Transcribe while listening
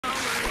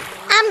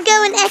I'm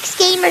going X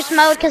Gamers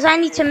mode because I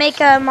need to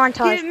make a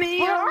montage. Give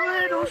me a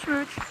little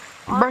switch.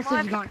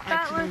 Versus going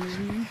X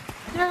Gamers.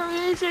 There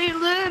is a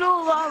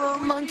little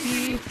lava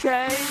monkey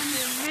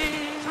chasing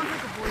me.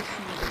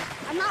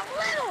 I'm not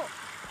little.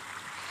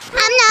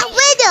 I'm not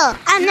little.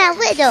 I'm not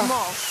little.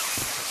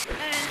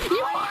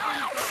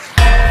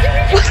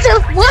 What the?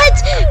 What?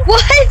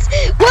 What?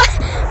 What?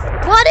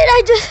 What did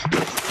I just?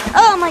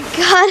 Oh my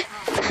god.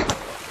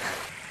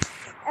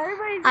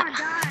 Everybody's gonna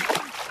die.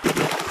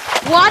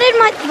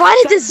 Why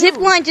did the zip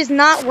line just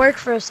not work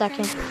for a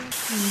second?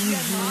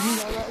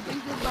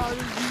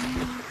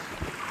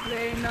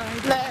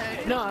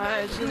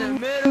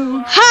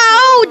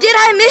 How did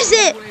I miss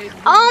it?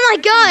 Oh my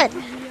god.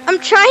 I'm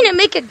trying to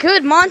make a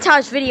good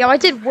montage video. I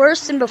did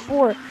worse than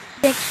before.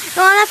 No,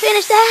 I'm not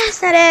finished.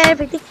 That's not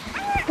everything.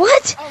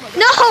 What?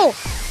 No.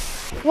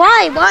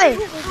 Why? Why?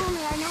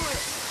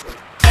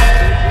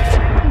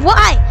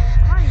 Why?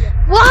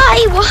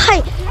 Why?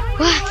 Why?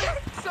 Why?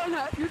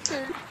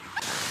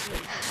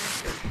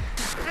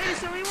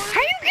 How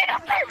do you get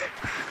up there?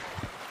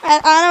 I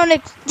don't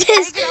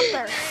exist.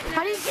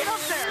 How do you get up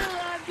there?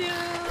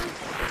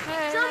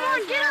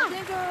 Someone get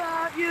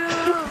him.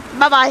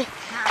 Bye bye.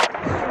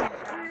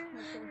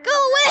 Go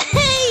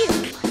away.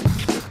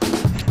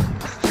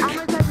 I'm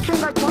gonna try to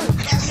think like what?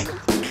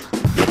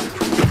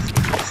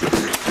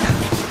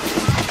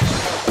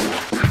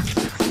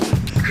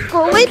 Go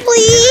away,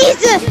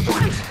 please.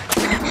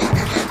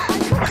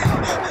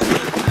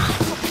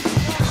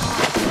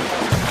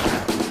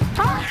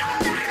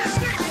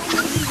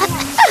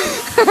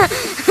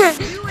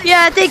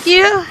 Yeah, thank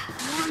you.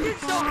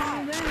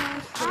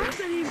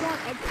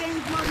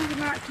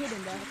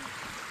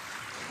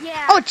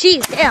 Yeah. Oh,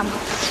 jeez, damn.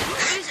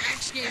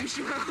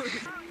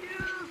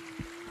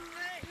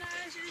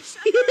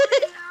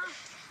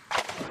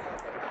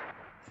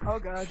 Oh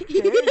god.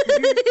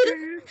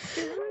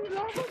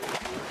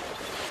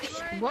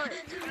 What?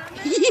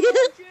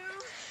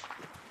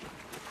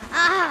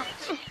 Ah.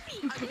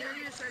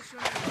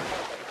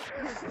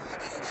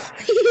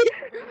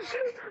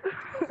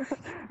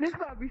 This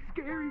might be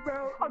scary,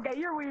 bro. Okay,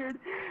 you're weird.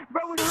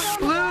 Bro,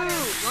 Blue! Wanna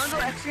go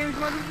X Games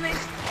mode with me?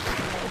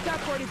 It's got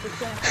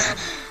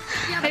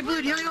 40%. Hey,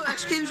 Blue, do you wanna go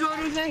X Games mode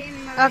with me?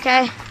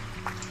 Okay.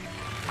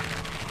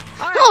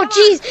 Right, Oh,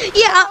 jeez.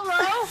 Yeah.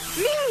 hello?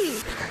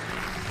 Me!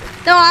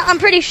 No, I'm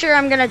pretty sure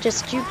I'm gonna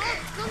just juke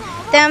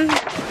them.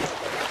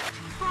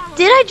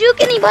 Did I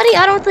juke anybody?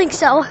 I don't think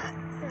so.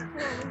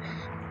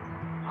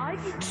 I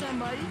juked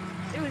somebody.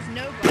 It was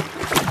nobody.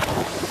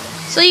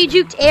 So you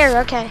juked air,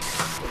 okay.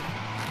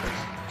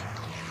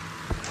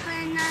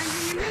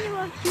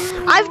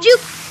 I've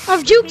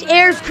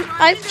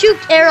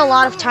juked air a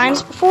lot of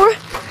times before.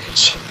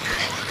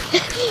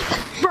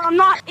 Bro, I'm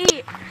not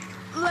it.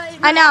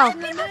 I know.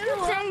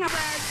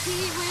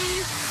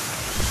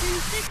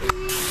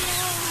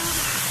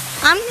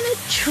 I'm gonna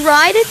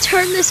try to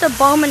turn this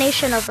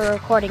abomination of a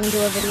recording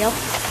into a video.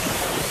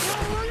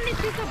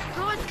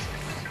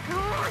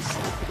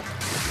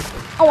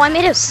 Oh, I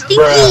made a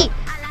stinky.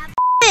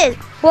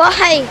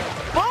 Why?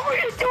 What were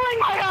you doing,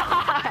 my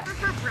god?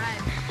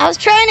 I was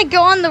trying to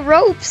go on the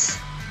ropes.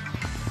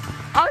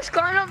 I was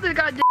climbing up the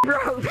goddamn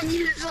rope. And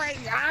you just like,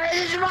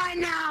 it's mine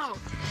now.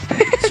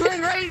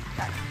 Swing right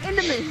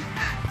into me.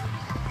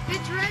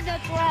 It's red,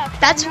 that's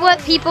left. That's what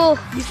people.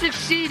 You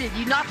succeeded.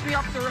 You knocked me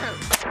off the rope.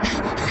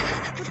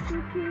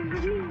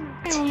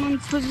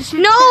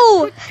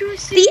 No,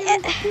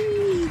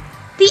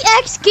 the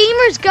X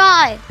Gamers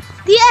guy.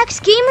 The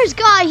X Gamers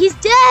guy. He's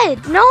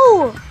dead.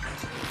 No.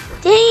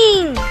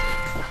 Dang.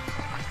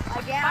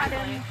 I got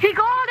him. He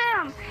got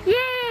him.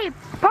 Yay!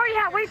 Party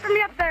hat, wait for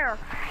me up there.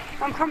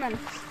 I'm coming.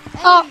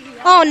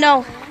 Oh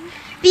no.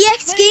 The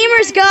X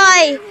Gamers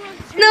guy.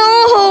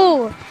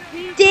 No.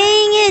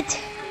 Dang it.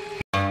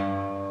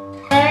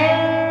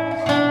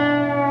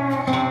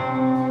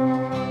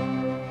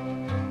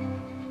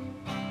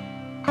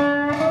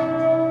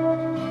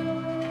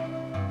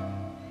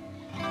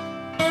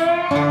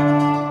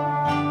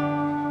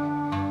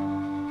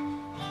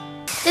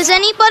 Does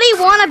anybody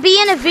want to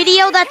be in a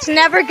video that's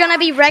never gonna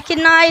be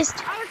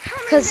recognized?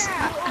 Cause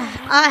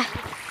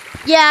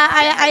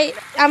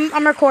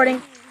I'm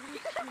recording.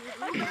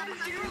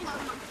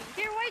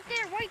 Here,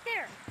 wait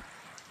there.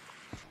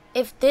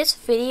 If this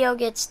video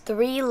gets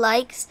 3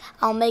 likes,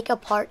 I'll make a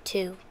part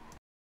 2.